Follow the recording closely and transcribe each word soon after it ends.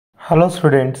Hello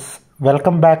students,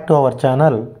 welcome back to our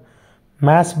channel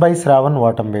Maths by Shravan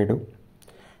Vatambedu.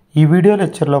 ఈ video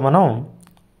లెక్చర్లో మనం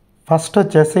first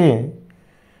వచ్చేసి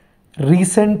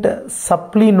recent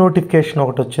supply notification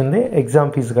ఒకటి వచ్చింది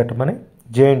ఎగ్జామ్ ఫీజు కట్టమని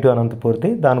జేఎన్టీ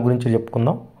అనంతపూర్ది, దాని గురించి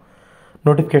చెప్పుకుందాం.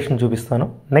 నోటిఫికేషన్ చూపిస్తాను.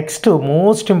 నెక్స్ట్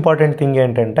మోస్ట్ ఇంపార్టెంట్ థింగ్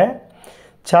ఏంటంటే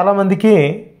చాలామందికి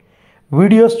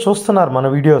వీడియోస్ చూస్తున్నారు, మన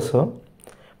వీడియోస్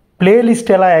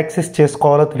ప్లేలిస్ట్ ఎలా యాక్సెస్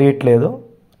చేసుకోవాలో తెలియట్లేదు.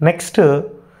 నెక్స్ట్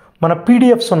మన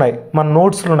పీడిఎఫ్స్ ఉన్నాయి, మన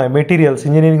నోట్స్లు ఉన్నాయి, materials,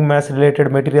 engineering maths related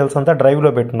materials అంతా డ్రైవ్లో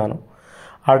పెట్టున్నాను.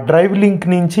 ఆ డ్రైవ్ లింక్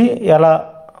నుంచి ఎలా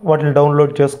వాటిని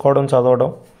డౌన్లోడ్ చేసుకోవడం, చదవడం,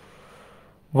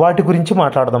 వాటి గురించి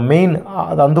మాట్లాడదాం. మెయిన్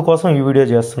అందుకోసం ఈ వీడియో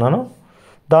చేస్తున్నాను.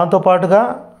 దాంతోపాటుగా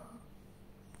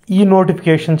ఈ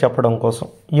నోటిఫికేషన్ చెప్పడం కోసం.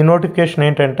 ఈ నోటిఫికేషన్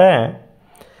ఏంటంటే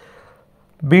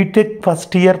BTech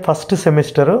first year first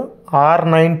semester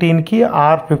R19కి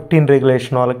R15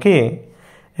 regulation వాళ్ళకి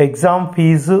ఎగ్జామ్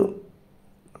ఫీజు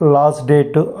లాస్ట్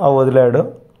డేట్ వదిలాడు.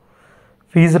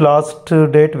 Fee last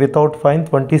date without fine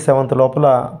 27th లోపల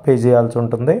పే చేయాల్సి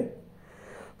ఉంటుంది.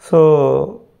 సో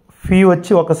ఫీ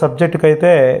వచ్చి ఒక సబ్జెక్టుకి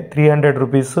అయితే 300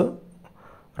 రూపీస్,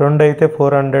 2 అయితే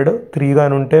 400, 3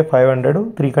 కానీ ఉంటే 500,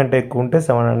 3 కంటే ఎక్కువ ఉంటే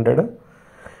 700,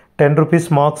 10 రూపీస్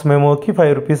మార్క్స్ మెమోకి,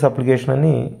 5 రూపీస్ అప్లికేషన్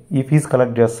అని ఈ ఫీజు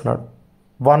కలెక్ట్ చేస్తున్నాడు.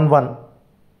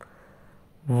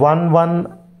 1-1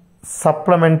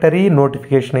 సప్లిమెంటరీ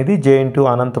నోటిఫికేషన్ ఇది జేఎన్టీ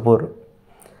అనంతపూర్.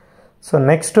 సో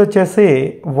నెక్స్ట్ వచ్చేసి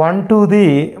 1-2ది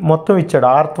మొత్తం ఇచ్చాడు.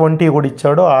 R20 కూడా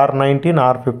ఇచ్చాడు, R19,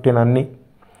 R15 అన్నీ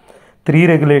 3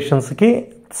 రెగ్యులేషన్స్కి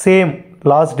same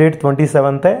last date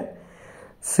 27th,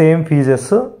 same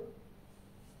fees.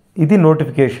 ఇది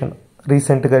నోటిఫికేషన్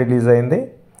రీసెంట్గా రిలీజ్ అయింది.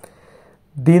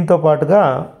 దీంతో పాటుగా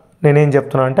నేనేం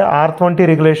చెప్తున్నా అంటే R20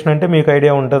 రెగ్యులేషన్ అంటే మీకు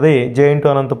ఐడియా ఉంటుంది. జేఎన్టీ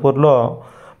అనంతపూర్లో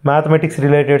మ్యాథమెటిక్స్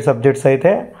రిలేటెడ్ సబ్జెక్ట్స్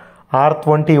అయితే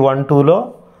R20 1-2లో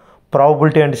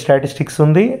ప్రాబబిలిటీ అండ్ స్టాటిస్టిక్స్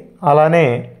ఉంది. అలానే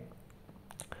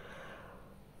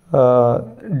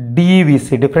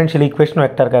డిఈవిసి డిఫరెన్షియల్ ఈక్వేషన్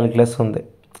వెక్టర్ క్యాలిక్యులస్ ఉంది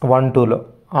 1-2లో.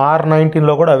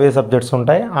 R19లో కూడా అవే సబ్జెక్ట్స్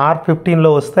ఉంటాయి. R15లో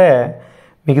వస్తే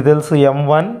మీకు తెలుసు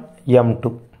M1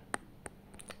 M2,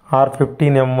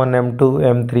 R15 M1 M2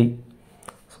 M3.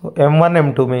 So M1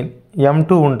 M2 main,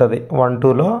 M2 ఉంటుంది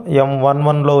 1-2లో,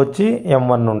 M11లో వచ్చి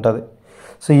M1 ఉంటుంది.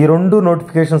 సో ఈ 2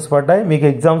 నోటిఫికేషన్స్ పడ్డాయి. మీకు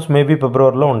ఎగ్జామ్స్ మేబీ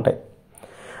ఫిబ్రవరిలో ఉంటాయి.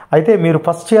 అయితే మీరు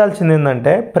ఫస్ట్ చేయాల్సింది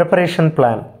ఏంటంటే ప్రిపరేషన్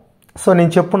ప్లాన్. సో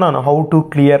నేను చెప్పున్నాను how to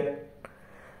clear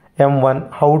M1,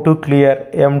 how to clear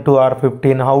M2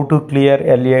 R15, how to clear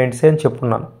LA and C అని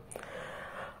చెప్పున్నాను.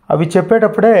 అవి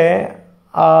చెప్పేటప్పుడే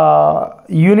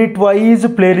యూనిట్ వైజ్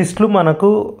ప్లేలిస్టులు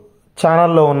మనకు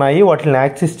ఛానల్లో ఉన్నాయి, వాటిని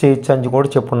యాక్సెస్ చేయొచ్చు అని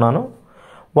కూడా చెప్పున్నాను.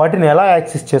 వాటిని ఎలా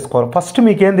యాక్సెస్ చేసుకోవాలి, ఫస్ట్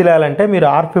మీకేం తెలియాలంటే మీరు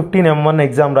R15 M1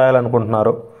 exam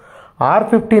రాయాలనుకుంటున్నారు.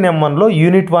 R15 M1లో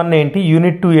unit 1 ఏంటి,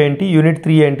 యూనిట్ 2 ఏంటి, యూనిట్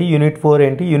 3 ఏంటి, యూనిట్ 4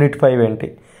 ఏంటి, యూనిట్ 5 ఏంటి,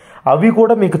 అవి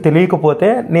కూడా మీకు తెలియకపోతే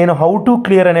నేను హౌ టు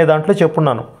క్లియర్ అనే దాంట్లో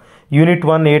చెప్పున్నాను. యూనిట్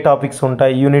 1 ఏ టాపిక్స్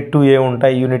ఉంటాయి, యూనిట్ 2 ఏ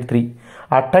ఉంటాయి, యూనిట్ 3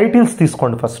 ఆ టైటిల్స్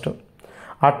తీసుకోండి ఫస్ట్.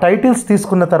 ఆ టైటిల్స్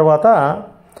తీసుకున్న తర్వాత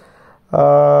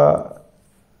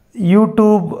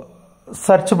యూట్యూబ్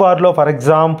సెర్చ్ బార్లో ఫర్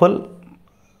ఎగ్జాంపుల్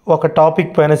ఒక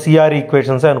టాపిక్ పైన సిఆర్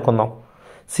ఈక్వేషన్స్ అనుకుందాం.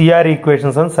 సిఆర్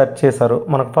ఈక్వేషన్స్ అని సెర్చ్ చేశారు,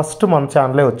 మనకు ఫస్ట్ మన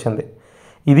ఛానలే వచ్చింది.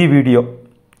 ఇది వీడియో.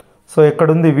 సో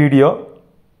ఎక్కడుంది వీడియో,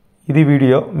 ఇది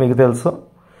వీడియో మీకు తెలుసు.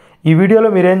 ఈ వీడియోలో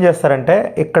మీరేం చేస్తారంటే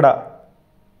ఇక్కడ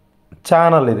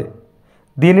ఛానల్ ఇది,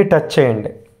 దీన్ని టచ్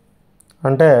చేయండి.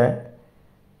 అంటే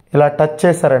ఇలా టచ్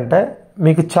చేశారంటే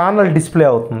మీకు ఛానల్ డిస్ప్లే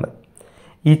అవుతుంది.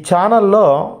 ఈ ఛానల్లో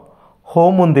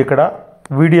హోమ్ ఉంది, ఇక్కడ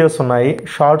వీడియోస్ ఉన్నాయి,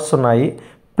 షార్ట్స్ ఉన్నాయి,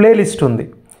 ప్లేలిస్ట్ ఉంది.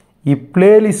 ఈ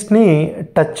ప్లేలిస్ట్ని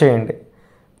టచ్ చేయండి.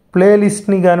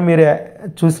 ప్లేలిస్ట్ని కానీ మీరు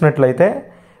చూసినట్లయితే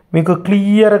మీకు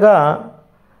క్లియర్గా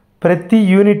ప్రతి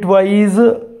యూనిట్ వైజ్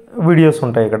వీడియోస్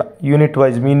ఉంటాయి. ఇక్కడ unit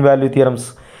wise mean value theorems.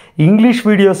 English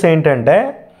videos ఏంటంటే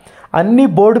అన్నీ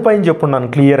బోర్డు పైన చెప్పున్నాను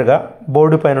క్లియర్గా.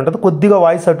 బోర్డు పైన ఉంటుంది, కొద్దిగా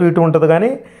వాయిస్ అటు ఇటు ఉంటుంది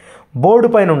కానీ బోర్డు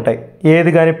పైన ఉంటాయి.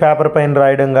 ఏది కానీ పేపర్ పైన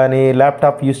రాయడం కానీ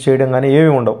ల్యాప్టాప్ యూస్ చేయడం కానీ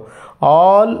ఏవి ఉండవు.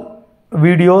 All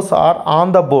videos are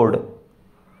on the board.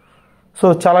 So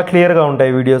చాలా క్లియర్గా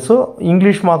ఉంటాయి వీడియోస్.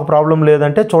 ఇంగ్లీష్ మాకు ప్రాబ్లం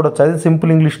లేదంటే చూడొచ్చు, అది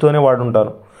సింపుల్ ఇంగ్లీష్తోనే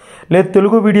వాడుంటాను. లేదు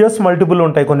తెలుగు వీడియోస్ మల్టిపుల్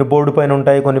ఉంటాయి, కొన్ని బోర్డు పైన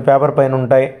ఉంటాయి, కొన్ని పేపర్ పైన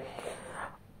ఉంటాయి.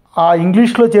 ఆ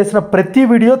ఇంగ్లీష్లో చేసిన ప్రతి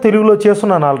వీడియో తెలుగులో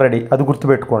చేస్తున్నాను ఆల్రెడీ, అది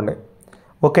గుర్తుపెట్టుకోండి.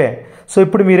 ఓకే, సో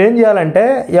ఇప్పుడు మీరేం చేయాలంటే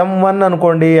M1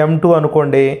 అనుకోండి, M2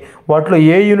 అనుకోండి, వాటిలో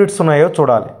ఏ యూనిట్స్ ఉన్నాయో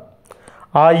చూడాలి.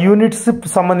 ఆ యూనిట్స్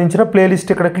సంబంధించిన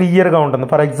ప్లేలిస్ట్ ఇక్కడ క్లియర్గా ఉంటుంది.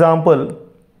 For example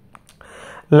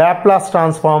Laplace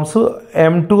transforms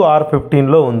M2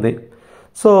 R15లో ఉంది.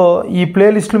 సో ఈ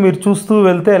ప్లేలిస్టులు మీరు చూస్తూ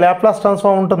వెళ్తే లాప్లాస్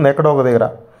ట్రాన్స్ఫార్మ్ ఉంటుంది ఎక్కడో ఒక దగ్గర.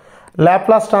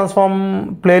 లాప్లాస్ ట్రాన్స్ఫార్మ్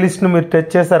ప్లేలిస్ట్ని మీరు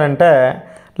టచ్ చేశారంటే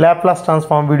లాప్లాస్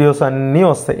ట్రాన్స్ఫార్మ్ వీడియోస్ అన్నీ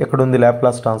వస్తాయి. ఇక్కడ ఉంది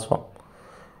లాప్లాస్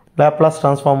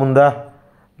ట్రాన్స్ఫార్మ్ ఉందా?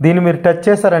 దీన్ని మీరు టచ్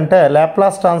చేశారంటే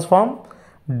లాప్లాస్ ట్రాన్స్ఫార్మ్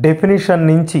డెఫినిషన్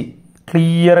నుంచి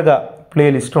క్లియర్గా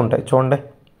ప్లేలిస్ట్ ఉంటాయి. చూడండి,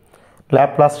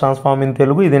 లాప్లాస్ ట్రాన్స్ఫార్మ్ ఇన్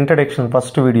తెలుగు, ఇది introduction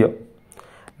first video.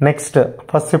 Next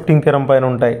first shifting theorem పైన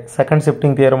ఉంటాయి, సెకండ్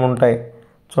షిఫ్టింగ్ థియరం ఉంటాయి.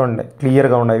 చూడండి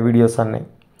క్లియర్గా ఉన్నాయి వీడియోస్ అన్నీ.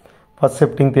 First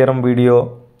shifting theorem video,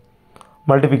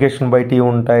 multiplication by tea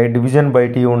ఉంటాయి, డివిజన్ బై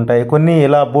టీ ఉంటాయి. కొన్ని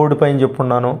ఇలా బోర్డు పైన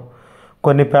చెప్పున్నాను,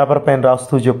 కొన్ని పేపర్ పైన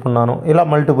రాస్తూ చెప్పున్నాను, ఇలా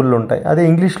మల్టిపుల్ ఉంటాయి. అదే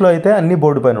ఇంగ్లీష్లో అయితే అన్ని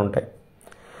బోర్డు పైన ఉంటాయి.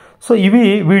 సో ఇవి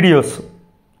వీడియోస్.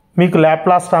 మీకు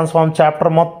లాప్లాస్ ట్రాన్స్ఫార్మ్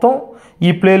చాప్టర్ మొత్తం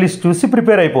ఈ ప్లేలిస్ట్ చూసి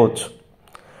ప్రిపేర్ అయిపోవచ్చు.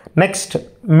 నెక్స్ట్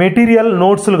మెటీరియల్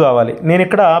నోట్స్లు కావాలి. నేను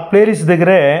ఇక్కడ ప్లేలిస్ట్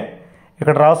దగ్గరే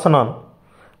ఇక్కడ రాస్తున్నాను,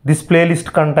 this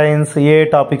playlist contains A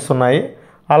topics ఉన్నాయి.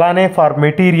 అలానే for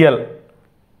material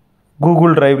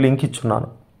Google drive link ఇచ్చున్నాను.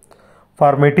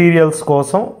 For materials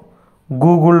కోసం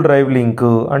గూగుల్ డ్రైవ్ లింక్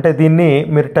అంటే దీన్ని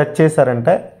మీరు టచ్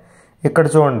చేశారంటే ఇక్కడ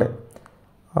చూడండి,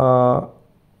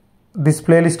 this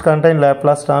playlist contain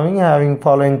Laplace transforming having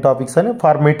following topics అని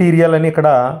ఫర్ మెటీరియల్ అని ఇక్కడ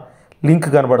లింక్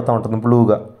కనబడుతూ ఉంటుంది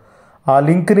బ్లూగా. ఆ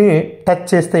లింక్ని టచ్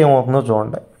చేస్తే ఏమవుతుందో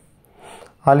చూడండి.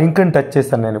 ఆ లింక్ని టచ్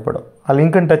చేశాను నేను ఇప్పుడు. ఆ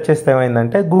లింక్ని టచ్ చేస్తే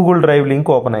ఏమైందంటే గూగుల్ డ్రైవ్ లింక్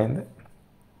ఓపెన్ అయింది.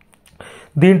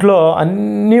 దీంట్లో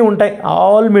అన్నీ ఉంటాయి,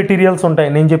 ఆల్ మెటీరియల్స్ ఉంటాయి.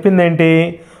 నేను చెప్పింది ఏంటి,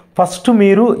 ఫస్ట్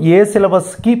మీరు ఏ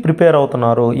సిలబస్కి ప్రిపేర్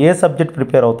అవుతున్నారు, ఏ సబ్జెక్ట్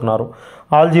ప్రిపేర్ అవుతున్నారు.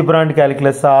 Algebra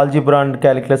and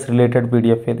calculus related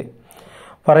PDF ఇది.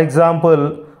 ఫర్ ఎగ్జాంపుల్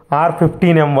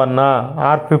R15M1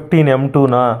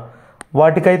 R15M2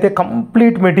 వాటికైతే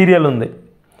కంప్లీట్ మెటీరియల్ ఉంది.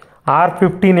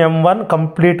 R15M1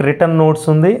 కంప్లీట్ రిటర్న్ నోట్స్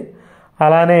ఉంది,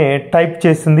 అలానే టైప్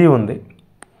చేసింది ఉంది.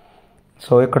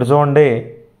 సో ఇక్కడ చూడండి,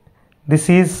 this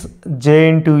is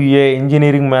JA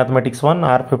engineering mathematics 1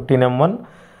 R15M1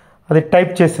 అది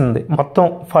టైప్ చేసింది. మొత్తం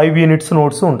 5 యూనిట్స్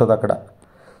నోట్స్ ఉంటుంది అక్కడ.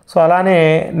 సో అలానే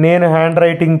నేను హ్యాండ్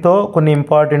రైటింగ్తో కొన్ని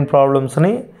ఇంపార్టెంట్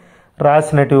ప్రాబ్లమ్స్ని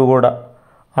రాసినటివి కూడా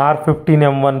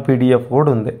R15M1 PDF కూడా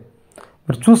ఉంది.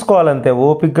 మీరు చూసుకోవాలంతే,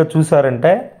 ఓపిక్గా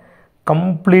చూసారంటే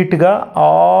కంప్లీట్గా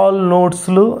ఆల్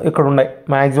నోట్స్లు ఇక్కడ ఉన్నాయి.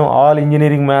 Maximum all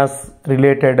engineering maths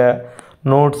related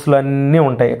నోట్స్లు అన్నీ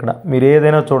ఉంటాయి ఇక్కడ. మీరు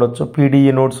ఏదైనా చూడొచ్చు.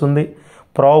 PDE నోట్స్ ఉంది,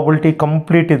 ప్రాబబిలిటీ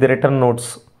కంప్లీట్ ఇది రిటర్న్ నోట్స్,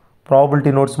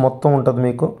 ప్రాబబిలిటీ నోట్స్ మొత్తం ఉంటుంది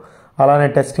మీకు. అలానే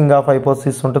టెస్టింగ్ ఆఫ్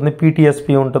హైపోథసిస్ ఉంటుంది,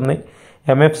 PTSP ఉంటుంది,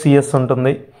 MFCS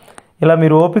ఉంటుంది. ఇలా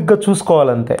మీరు ఓపిక్గా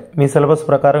చూసుకోవాలంతే. మీ సిలబస్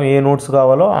ప్రకారం ఏ నోట్స్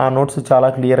కావాలో ఆ నోట్స్ చాలా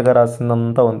క్లియర్గా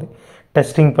రాసిందంతా ఉంది.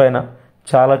 టెస్టింగ్ పైన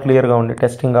చాలా క్లియర్గా ఉంది,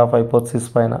 టెస్టింగ్ ఆఫ్ హైపోథసిస్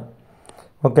పైన.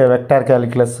 ఓకే, వెక్టార్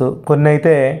క్యాలిక్యులస్ కొన్ని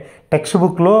అయితే టెక్స్ట్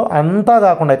బుక్లో అంతా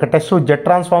కాకుండా ఇక్కడ జెట్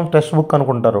ట్రాన్స్ఫార్మ్ టెక్స్ట్ బుక్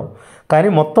అనుకుంటారు, కానీ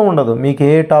మొత్తం ఉండదు. మీకు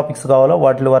ఏ టాపిక్స్ కావాలో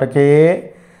వాటి వరకే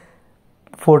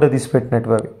ఫోటో తీసి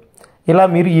పెట్టినట్టు అవి. ఇలా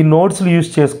మీరు ఈ నోట్స్లు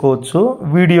యూజ్ చేసుకోవచ్చు.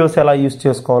 వీడియోస్ ఎలా యూజ్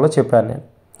చేసుకోవాలో చెప్పాను నేను.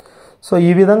 సో ఈ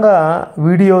విధంగా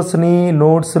వీడియోస్ని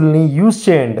నోట్స్ని యూజ్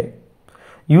చేయండి.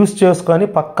 యూజ్ చేసుకొని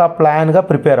పక్కా ప్లాన్గా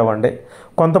ప్రిపేర్ అవ్వండి.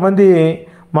 కొంతమంది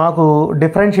మాకు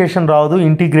డిఫరెన్షియేషన్ రాదు,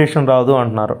 ఇంటిగ్రేషన్ రాదు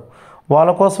అంటున్నారు. వాళ్ళ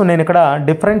కోసం నేను ఇక్కడ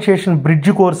డిఫరెన్షియేషన్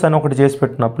బ్రిడ్జ్ కోర్స్ అని ఒకటి చేసి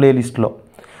పెట్టిన ప్లేలిస్ట్లో.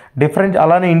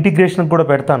 అలానే ఇంటిగ్రేషన్ కూడా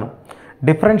పెడతాను.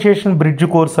 డిఫరెన్షియేషన్ బ్రిడ్జ్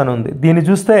కోర్స్ అని ఉంది. దీన్ని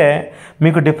చూస్తే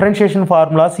మీకు డిఫరెన్షియేషన్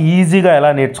ఫార్ములాస్ ఈజీగా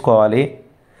ఎలా నేర్చుకోవాలి,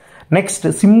 నెక్స్ట్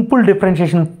సింపుల్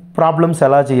డిఫరెన్షియేషన్ ప్రాబ్లమ్స్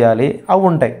ఎలా చేయాలి అవి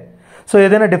ఉంటాయి. సో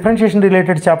ఏదైనా డిఫరెన్షియేషన్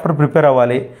రిలేటెడ్ చాప్టర్ ప్రిపేర్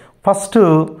అవ్వాలి, ఫస్ట్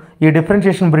ఈ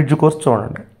డిఫరెన్షియేషన్ బ్రిడ్జ్ కోర్స్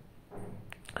చూడండి.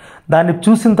 దాన్ని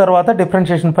చూసిన తర్వాత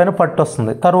డిఫరెన్షియేషన్ పైన పట్టు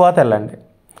వస్తుంది, తర్వాత వెళ్ళండి.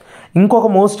 ఇంకొక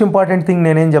మోస్ట్ ఇంపార్టెంట్ థింగ్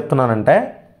నేనేం చెప్తున్నానంటే,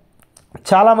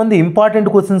 చాలామంది ఇంపార్టెంట్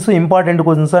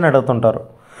క్వశ్చన్స్ అని అడుగుతుంటారు.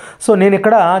 సో నేను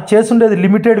ఇక్కడ చేస్తుండేది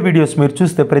లిమిటెడ్ వీడియోస్. మీరు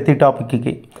చూస్తే ప్రతి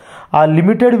టాపిక్కి ఆ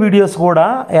లిమిటెడ్ వీడియోస్ కూడా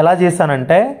ఎలా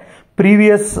చేశానంటే,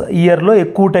 ప్రీవియస్ ఇయర్లో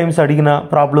ఎక్కువ టైమ్స్ అడిగిన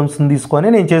ప్రాబ్లమ్స్ని తీసుకొని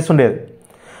నేను చేస్తుండేది.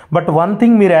 బట్ వన్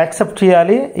థింగ్ మీరు యాక్సెప్ట్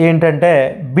చేయాలి ఏంటంటే,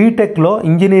 బీటెక్లో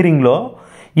ఇంజనీరింగ్లో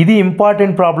ఇది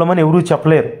ఇంపార్టెంట్ ప్రాబ్లం అని ఎవరూ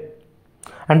చెప్పలేరు.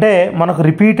 అంటే మనకు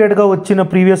రిపీటెడ్గా వచ్చిన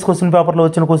ప్రీవియస్ క్వశ్చన్ పేపర్లో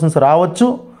వచ్చిన క్వశ్చన్స్ రావచ్చు,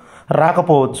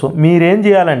 రాకపోవచ్చు. మీరేం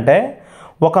చేయాలంటే,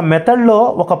 ఒక మెథడ్లో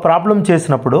ఒక ప్రాబ్లం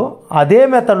చేసినప్పుడు అదే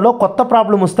మెథడ్లో కొత్త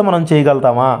ప్రాబ్లం వస్తే మనం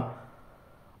చేయగలుగుతామా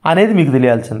అనేది మీకు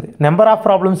తెలియాల్సింది. నెంబర్ ఆఫ్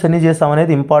ప్రాబ్లమ్స్ ఎన్ని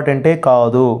చేస్తామనేది ఇంపార్టెంటే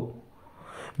కాదు.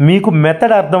 మీకు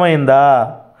మెథడ్ అర్థమైందా,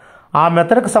 ఆ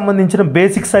మెథడ్కి సంబంధించిన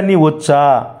బేసిక్స్ అన్నీ వచ్చా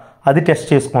అది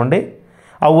టెస్ట్ చేసుకోండి.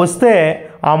 అవి వస్తే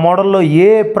ఆ మోడల్లో ఏ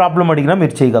ప్రాబ్లం అడిగినా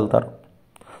మీరు చేయగలుగుతారు.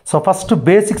 సో ఫస్ట్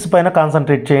బేసిక్స్ పైన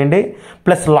కాన్సన్ట్రేట్ చేయండి,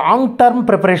 ప్లస్ లాంగ్ టర్మ్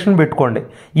ప్రిపరేషన్ పెట్టుకోండి.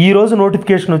 ఈరోజు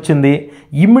నోటిఫికేషన్ వచ్చింది,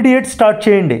 ఇమ్మీడియట్ స్టార్ట్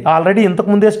చేయండి. ఆల్రెడీ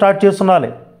ఇంతకుముందే స్టార్ట్ చేస్తున్నారు,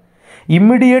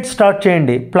 ఇమ్మీడియట్ స్టార్ట్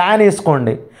చేయండి. ప్లాన్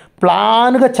వేసుకోండి,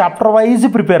 ప్లాన్గా చాప్టర్ వైజ్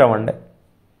ప్రిపేర్ అవ్వండి.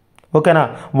 ఓకేనా?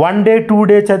 1 డే 2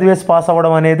 డే చదివేసి పాస్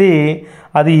అవ్వడం అనేది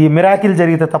అది మిరాకిల్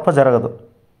జరిగితే తప్ప జరగదు.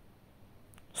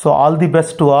 So all the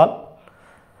best to all.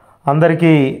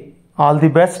 అందరికీ all the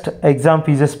best. Exam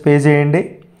fees pay చేయండి.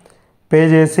 పే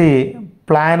చేసి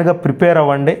ప్లాన్గా ప్రిపేర్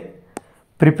అవ్వండి.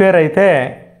 ప్రిపేర్ అయితే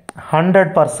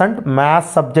 100%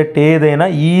 మ్యాథ్స్ సబ్జెక్ట్ ఏదైనా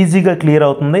ఈజీగా క్లియర్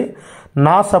అవుతుంది.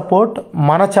 నా సపోర్ట్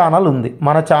మన ఛానల్ ఉంది.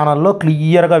 మన ఛానల్లో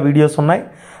క్లియర్గా వీడియోస్ ఉన్నాయి,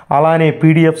 అలానే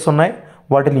పీడిఎఫ్స్ ఉన్నాయి.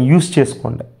 వాటిని యూస్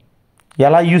చేసుకోండి.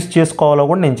 ఎలా యూస్ చేసుకోవాలో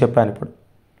కూడా నేను చెప్పాను ఇప్పుడు.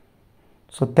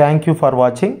 So thank you for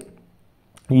watching.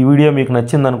 ఈ వీడియో మీకు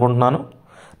నచ్చింది అనుకుంటున్నాను.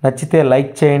 నచ్చితే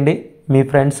లైక్ చేయండి, మీ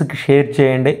ఫ్రెండ్స్కి షేర్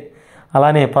చేయండి.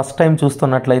 అలానే ఫస్ట్ టైం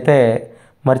చూస్తున్నట్లయితే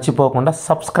మర్చిపోకుండా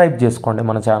సబ్స్క్రైబ్ చేసుకోండి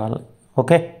మన ఛానల్.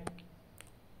 ఓకే.